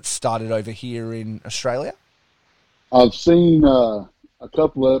Under that started over here in Australia? I've seen a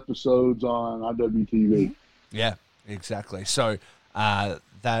couple of episodes on IWTV. Yeah, exactly. So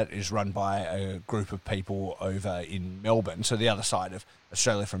that is run by a group of people over in Melbourne, so the other side of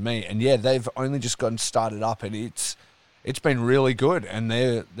Australia from me. And yeah, they've only just gotten started up, and it's been really good, and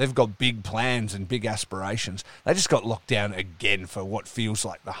they've got big plans and big aspirations. They just got locked down again for what feels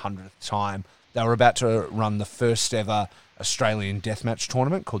like the 100th time. They were about to run the first ever Australian deathmatch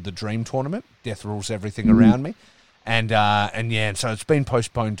tournament called the Dream Tournament. Death rules everything around me. And so it's been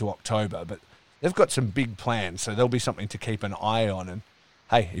postponed to October, but they've got some big plans, so there'll be something to keep an eye on. And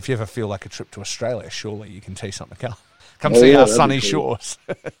hey, if you ever feel like a trip to Australia, surely you can tee something up. Come see our sunny shores.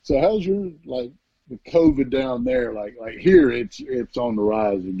 So how's your, the COVID down there? Like here, it's on the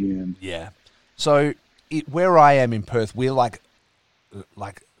rise again. Yeah. So where I am in Perth, we're like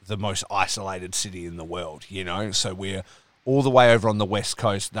the most isolated city in the world, So we're all the way over on the west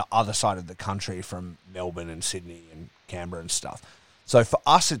coast, the other side of the country from Melbourne and Sydney and Canberra and stuff. So for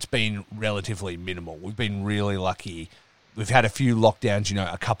us, it's been relatively minimal. We've been really lucky. We've had a few lockdowns,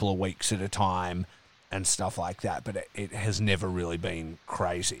 a couple of weeks at a time and stuff like that, but it has never really been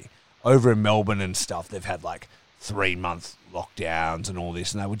crazy. Over in Melbourne and stuff, they've had like 3-month lockdowns and all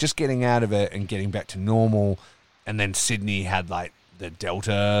this, and they were just getting out of it and getting back to normal. And then Sydney had like the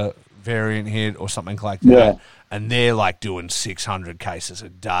Delta variant hit or something like that. Yeah. And they're like doing 600 cases a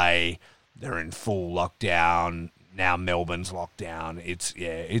day. They're in full lockdown. Now Melbourne's locked down.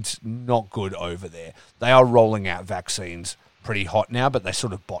 It's not good over there. They are rolling out vaccines pretty hot now, but they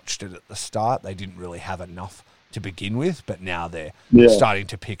sort of botched it at the start. They didn't really have enough to begin with, but now they're starting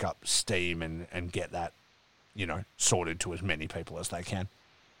to pick up steam and get that, sorted to as many people as they can.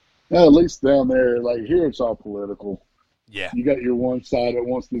 Yeah, at least down there, like here, it's all political. Yeah. You got your one side that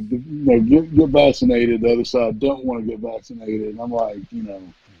wants to get vaccinated. The other side don't want to get vaccinated. And I'm like,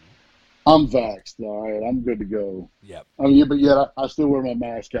 I'm vaxxed, all right. I'm good to go. Yep. But yet I still wear my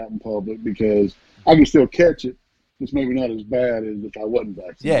mask out in public because I can still catch it. It's maybe not as bad as if I wasn't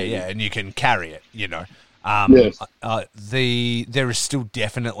vaccinated. Yeah, and you can carry it, Yes. There is still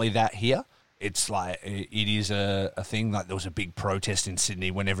definitely that here. It's like, it is a thing. Like there was a big protest in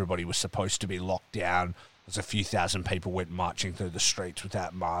Sydney when everybody was supposed to be locked down. There's a few thousand people went marching through the streets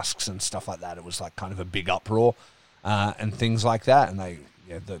without masks and stuff like that. It was like kind of a big uproar and things like that. And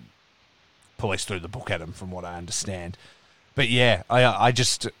the police threw the book at them, from what I understand. But yeah, I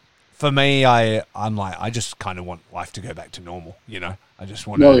just, for me, I'm like, I just kind of want life to go back to normal. I just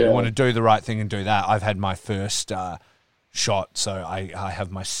want to do the right thing and do that. I've had my first shot, so I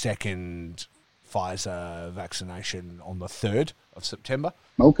have my second Pfizer vaccination on the 3rd of September.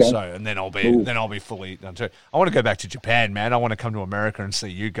 Okay. So, and then I'll be fully done too. I want to go back to Japan, man. I want to come to America and see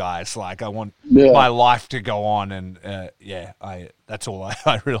you guys. Like, I want my life to go on, and that's all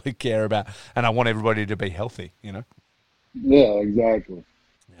I really care about. And I want everybody to be healthy, Yeah, exactly.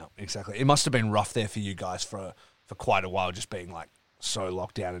 Yeah, exactly. It must have been rough there for you guys for quite a while, just being like so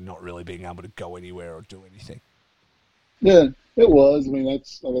locked down and not really being able to go anywhere or do anything. Yeah, it was. I mean,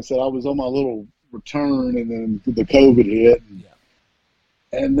 that's, like I said, I was on my little return, and then the COVID hit.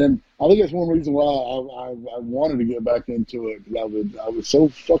 And then I think that's one reason why I wanted to get back into it, because I was so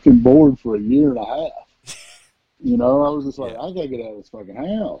fucking bored for a year and a half. I was just like, I got to get out of this fucking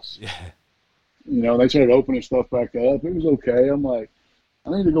house. Yeah. They started opening stuff back up. It was okay. I'm like,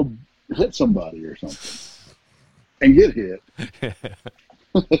 I need to go hit somebody or something and get hit.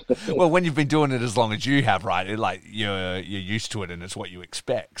 Well, when you've been doing it as long as you have, right? You're used to it, and it's what you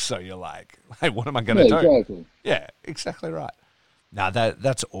expect. So you're like, hey, what am I going to do? Exactly. Yeah, exactly right. No,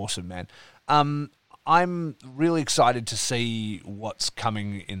 that's awesome, man. I'm really excited to see what's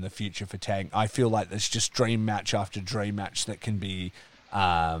coming in the future for Tank. I feel like there's just dream match after dream match that can be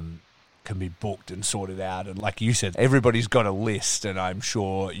booked and sorted out. And like you said, everybody's got a list, and I'm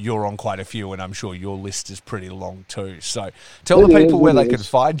sure you're on quite a few, and I'm sure your list is pretty long too. So tell the people where they can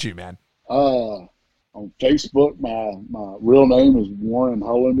find you, man. On Facebook, my real name is Warren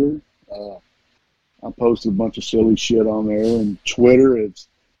Hollander. I posted a bunch of silly shit on there. And Twitter, it's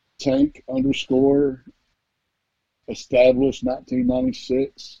Tank_established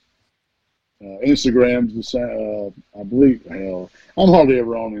 1996. Instagram's the same. I believe, I'm hardly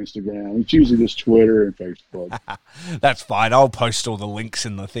ever on Instagram. It's usually just Twitter and Facebook. That's fine. I'll post all the links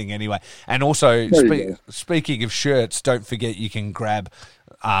in the thing anyway. And also, speaking of shirts, don't forget you can grab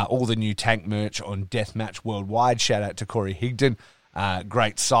all the new Tank merch on Deathmatch Worldwide. Shout out to Corey Higdon.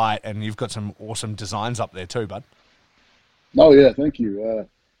 Great site, and you've got some awesome designs up there too, bud. Oh, yeah, thank you.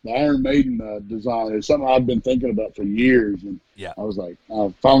 The Iron Maiden design is something I've been thinking about for years, and I was like,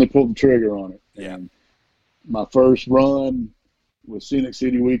 I finally pulled the trigger on it. Yeah. And my first run was Scenic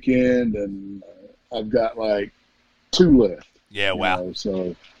City Weekend, and I've got like 2 left. Yeah, wow.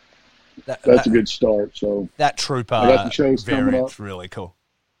 So that's a good start. So that Trooper I got the shows coming up. Really cool.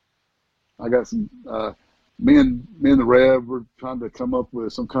 I got some. Me and the Rev were trying to come up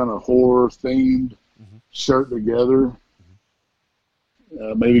with some kind of horror themed shirt together.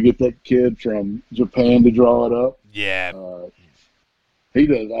 Maybe get that kid from Japan to draw it up. Yeah. He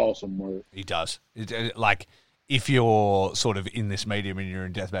does awesome work. He does. Like, if you're sort of in this medium and you're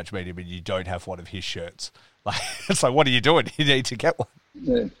in Deathmatch medium and you don't have one of his shirts, like, it's like, what are you doing? You need to get one.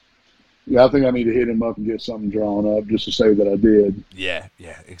 Yeah, I think I need to hit him up and get something drawn up just to say that I did. Yeah,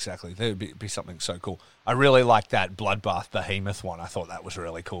 exactly. That would be something so cool. I really like that Bloodbath Behemoth one. I thought that was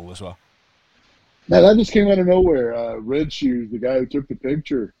really cool as well. Man, that just came out of nowhere. Red Shoes, the guy who took the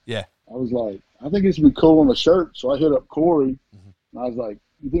picture. Yeah. I was like, I think this would be cool on a shirt. So I hit up Corey, and I was like,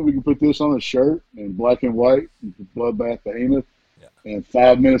 you think we can put this on a shirt in black and white, Bloodbath Behemoth? Yeah. And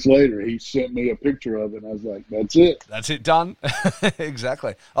 5 minutes later, he sent me a picture of it, and I was like, that's it. That's it, done.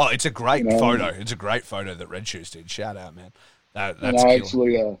 Exactly. Oh, it's a great photo. It's a great photo that Red Shoes did. Shout out, man. That's and I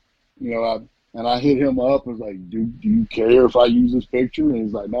actually, I hit him up and was like, do you care if I use this picture? And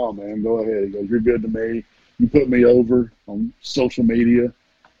he's like, no, man, go ahead. He goes, you're good to me. You put me over on social media.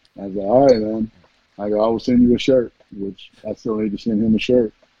 I was like, all right, man. I go, I will send you a shirt, which I still need to send him a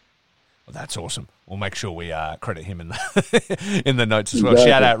shirt. Well, that's awesome. We'll make sure we credit him in the in the notes as well.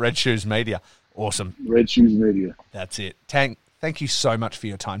 Shout out Red Shoes Media. Awesome. Red Shoes Media. That's it. Tank, thank you so much for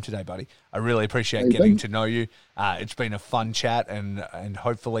your time today, buddy. I really appreciate getting to know you. It's been a fun chat, and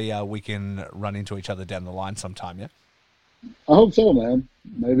hopefully we can run into each other down the line sometime, yeah? I hope so, man.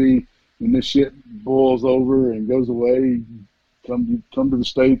 Maybe when this shit boils over and goes away, come to the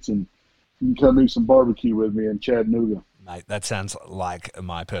States and you can come eat some barbecue with me in Chattanooga. Mate, that sounds like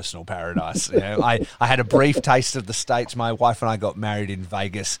my personal paradise. I had a brief taste of the States. My wife and I got married in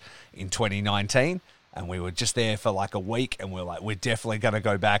Vegas in 2019, and we were just there for like a week, and we're like, we're definitely going to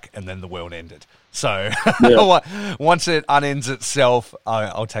go back, and then the world ended. So once it unends itself,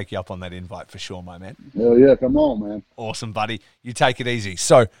 I'll take you up on that invite for sure, my man. Hell yeah, come on, man. Awesome, buddy. You take it easy.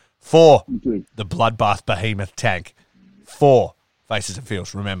 So for the Bloodbath Behemoth Tank, for Faces and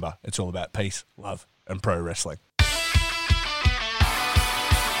Feels, remember, it's all about peace, love, and pro wrestling.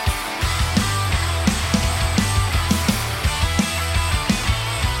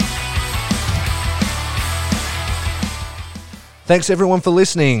 Thanks everyone for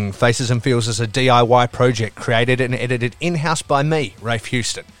listening. Faces and Feels is a DIY project created and edited in-house by me, Rafe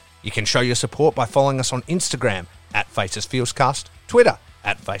Houston. You can show your support by following us on Instagram @FacesFeelsCast, Twitter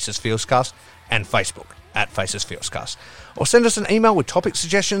 @FacesFeelsCast, and Facebook @FacesFeelsCast. Or send us an email with topic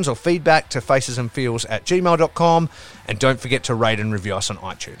suggestions or feedback to facesandfeels@gmail.com, and don't forget to rate and review us on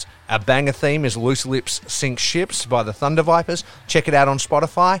iTunes. Our banger theme is Loose Lips Sink Ships by the Thunder Vipers. Check it out on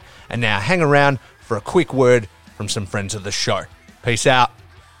Spotify. And now hang around for a quick word from some friends of the show. Peace out.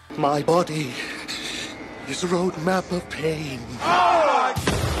 My body is a roadmap of pain.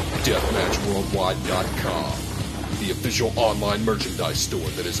 DeathmatchWorldwide.com, the official online merchandise store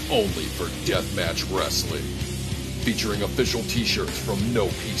that is only for deathmatch wrestling. Featuring official t-shirts from No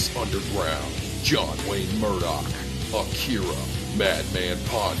Peace Underground, John Wayne Murdoch, Akira, Madman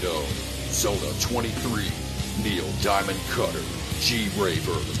Pondo, Zona 23, Neil Diamond Cutter, G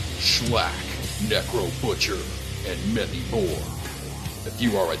Raver, Schlack, Necro Butcher, and many more. If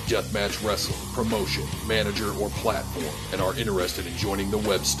you are a deathmatch wrestler, promotion, manager, or platform and are interested in joining the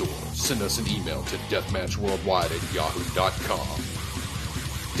web store, send us an email to deathmatchworldwide@yahoo.com.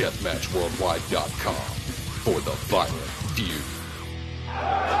 Deathmatchworldwide.com for the violent feud.